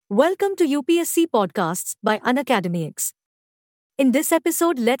Welcome to UPSC Podcasts by Unacademics. In this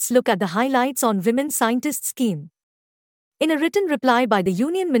episode, let's look at the highlights on Women Scientists Scheme. In a written reply by the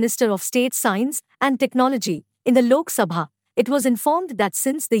Union Minister of State Science and Technology in the Lok Sabha, it was informed that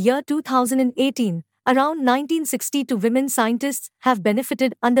since the year 2018, around 1962 women scientists have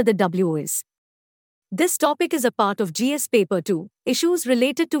benefited under the WOS. This topic is a part of GS Paper 2, Issues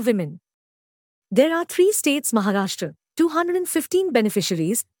Related to Women. There are 3 states: Maharashtra, 215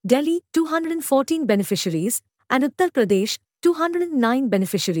 beneficiaries, Delhi, 214 beneficiaries, and Uttar Pradesh, 209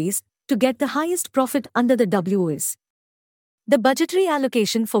 beneficiaries, to get the highest profit under the WOS. The budgetary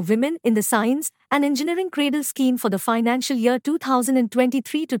allocation for Women in the Science and Engineering Cradle Scheme for the financial year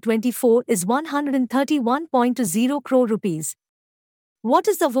 2023-24 is 131.20 crore rupees. What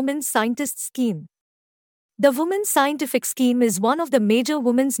is the Women's Scientist Scheme? The Women's Scientific Scheme is one of the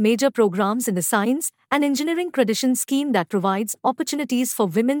women's major programs in the Science and Engineering Credential Scheme that provides opportunities for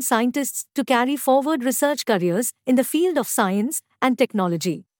women scientists to carry forward research careers in the field of science and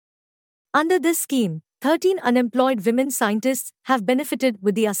technology. Under this scheme, 13 unemployed women scientists have benefited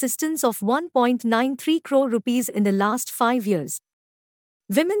with the assistance of 1.93 crore rupees in the last 5 years.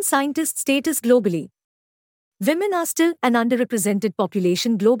 Women scientist status globally. Women are still an underrepresented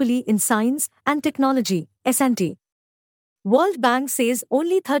population globally in science and technology, S&T. World Bank says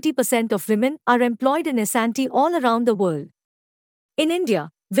only 30% of women are employed in S&T all around the world. In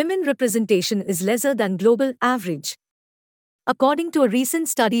India, women representation is lesser than global average. According to a recent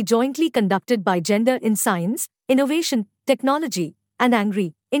study jointly conducted by Gender in Science, Innovation, Technology, and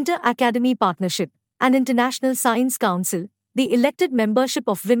ANGRI, Inter-Academy Partnership, and International Science Council, the elected membership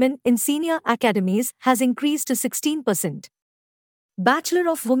of women in senior academies has increased to 16%. Bachelor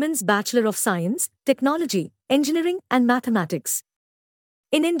of Women's Bachelor of Science, Technology, Engineering and Mathematics.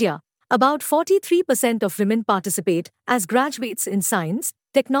 In India, about 43% of women participate as graduates in science,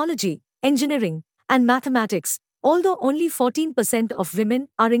 technology, engineering, and mathematics, although only 14% of women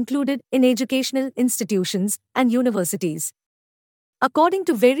are included in educational institutions and universities. According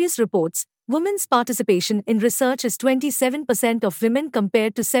to various reports, women's participation in research is 27% of women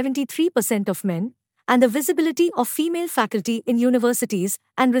compared to 73% of men, and the visibility of female faculty in universities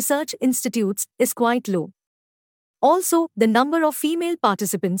and research institutes is quite low. Also, the number of female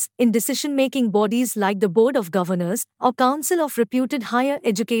participants in decision-making bodies like the Board of Governors or Council of reputed higher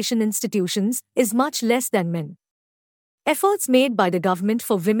education institutions is much less than men. Efforts made by the government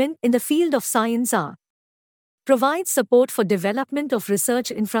for women in the field of science are: provide support for development of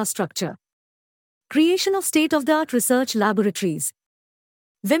research infrastructure, creation of state-of-the-art research laboratories,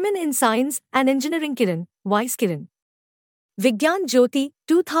 Women in Science and Engineering Kiran, Vice Kiran, Vigyan Jyoti,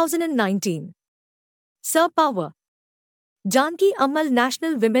 2019. Sir Power, Janki Ammal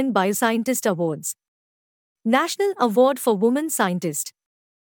National Women Bioscientist Awards, National Award for Women Scientist.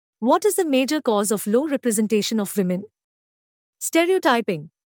 What is the major cause of low representation of women?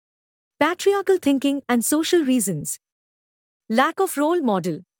 Stereotyping, patriarchal thinking and social reasons, lack of role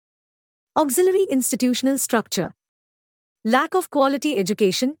model, auxiliary institutional structure, lack of quality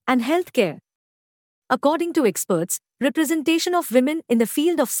education and health care. According to experts, representation of women in the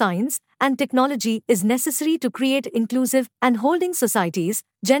field of science and technology is necessary to create inclusive and holding societies.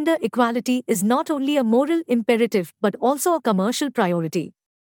 Gender equality is not only a moral imperative but also a commercial priority.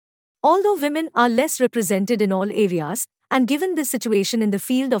 Although women are less represented in all areas, and given this situation in the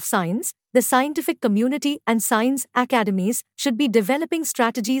field of science, the scientific community and science academies should be developing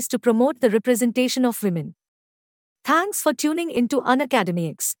strategies to promote the representation of women. Thanks for tuning into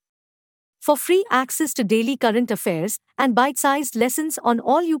Unacademics. For free access to daily current affairs and bite-sized lessons on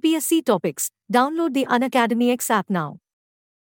all UPSC topics, download the Unacademics app now.